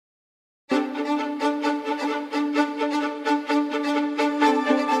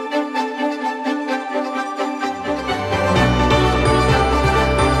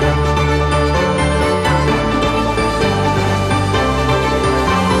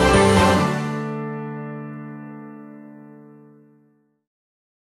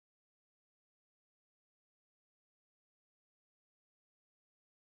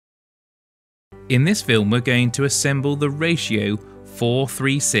In this film we're going to assemble the Ratio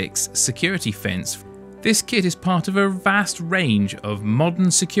 436 security fence. This kit is part of a vast range of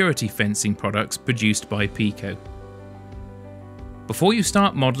modern security fencing products produced by PECO. Before you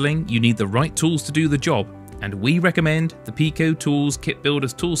start modelling, you need the right tools to do the job, and we recommend the PECO Tools Kit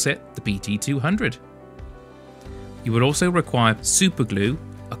Builders Toolset, the PT200. You would also require super glue,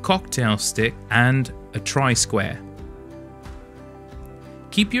 a cocktail stick and a tri-square.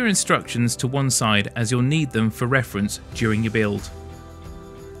 Keep your instructions to one side as you'll need them for reference during your build.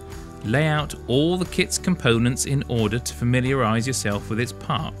 Lay out all the kit's components in order to familiarise yourself with its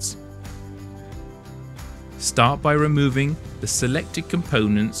parts. Start by removing the selected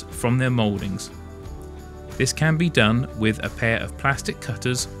components from their mouldings. This can be done with a pair of plastic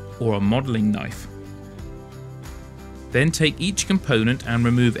cutters or a modelling knife. Then take each component and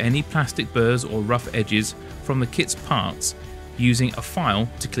remove any plastic burrs or rough edges from the kit's parts using a file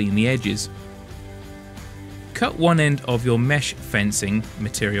to clean the edges. Cut one end of your mesh fencing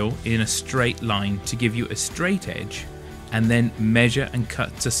material in a straight line to give you a straight edge, and then measure and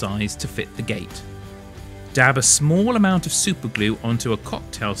cut to size to fit the gate. Dab a small amount of super glue onto a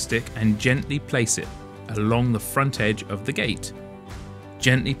cocktail stick and gently place it along the front edge of the gate.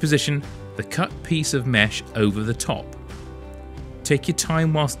 Gently position the cut piece of mesh over the top. Take your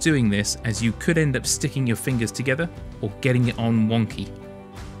time whilst doing this, as you could end up sticking your fingers together or getting it on wonky.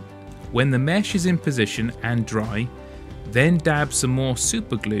 When the mesh is in position and dry, then dab some more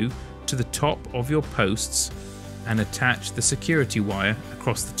super glue to the top of your posts and attach the security wire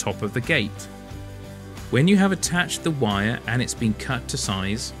across the top of the gate. When you have attached the wire and it's been cut to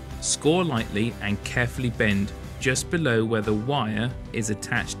size, score lightly and carefully bend just below where the wire is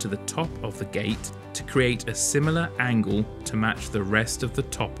attached to the top of the gate to create a similar angle to match the rest of the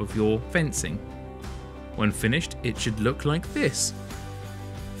top of your fencing. When finished, it should look like this.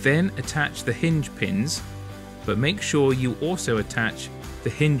 Then attach the hinge pins, but make sure you also attach the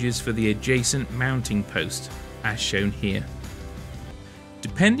hinges for the adjacent mounting post, as shown here.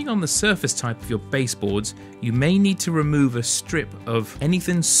 Depending on the surface type of your baseboards, you may need to remove a strip of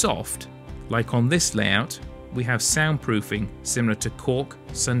anything soft, like on this layout. We have soundproofing similar to cork,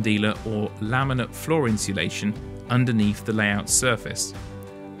 sundealer or laminate floor insulation underneath the layout surface.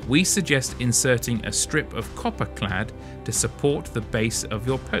 We suggest inserting a strip of copper clad to support the base of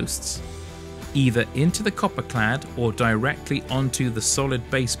your posts. Either into the copper clad or directly onto the solid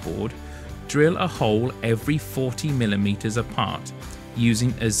baseboard, drill a hole every 40 mm apart using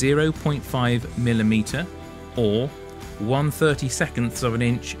a 0.5mm or 1/32 of an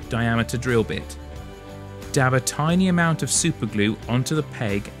inch diameter drill bit. Dab a tiny amount of super glue onto the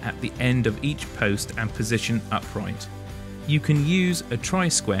peg at the end of each post and position upright. You can use a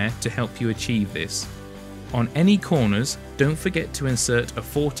tri-square to help you achieve this. On any corners, don't forget to insert a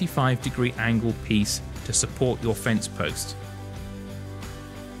 45-degree angle piece to support your fence post.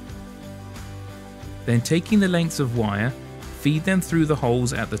 Then taking the lengths of wire, feed them through the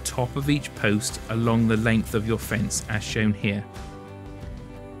holes at the top of each post along the length of your fence as shown here.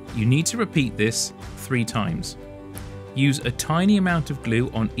 You need to repeat this 3 times. Use a tiny amount of glue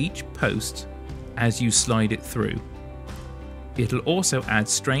on each post as you slide it through. It'll also add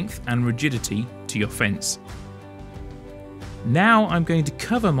strength and rigidity to your fence. Now I'm going to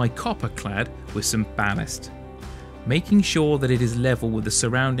cover my copper clad with some ballast, making sure that it is level with the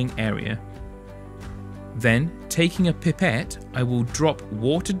surrounding area. Then, taking a pipette, I will drop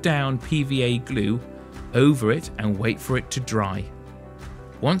watered down PVA glue over it and wait for it to dry.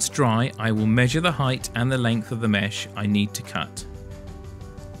 Once dry, I will measure the height and the length of the mesh I need to cut.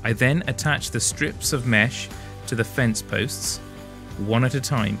 I then attach the strips of mesh to the fence posts, one at a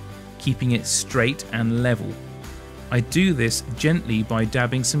time, keeping it straight and level. I do this gently by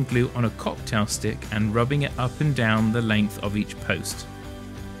dabbing some glue on a cocktail stick and rubbing it up and down the length of each post.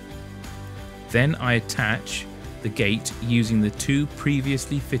 Then I attach the gate using the 2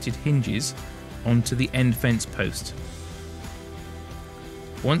 previously fitted hinges onto the end fence post.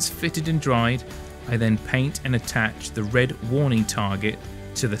 Once fitted and dried, I then paint and attach the red warning target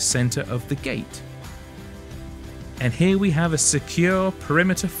to the center of the gate. And here we have a secure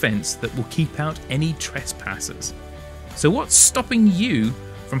perimeter fence that will keep out any trespassers. So what's stopping you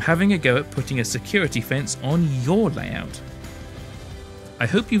from having a go at putting a security fence on your layout? I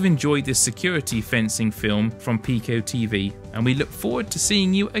hope you've enjoyed this security fencing film from PECO TV, and we look forward to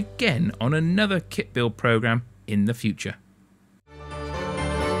seeing you again on another kit build program in the future.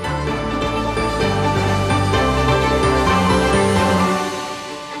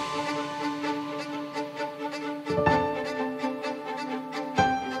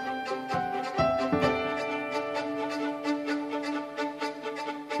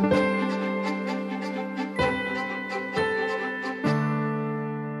 Thank you.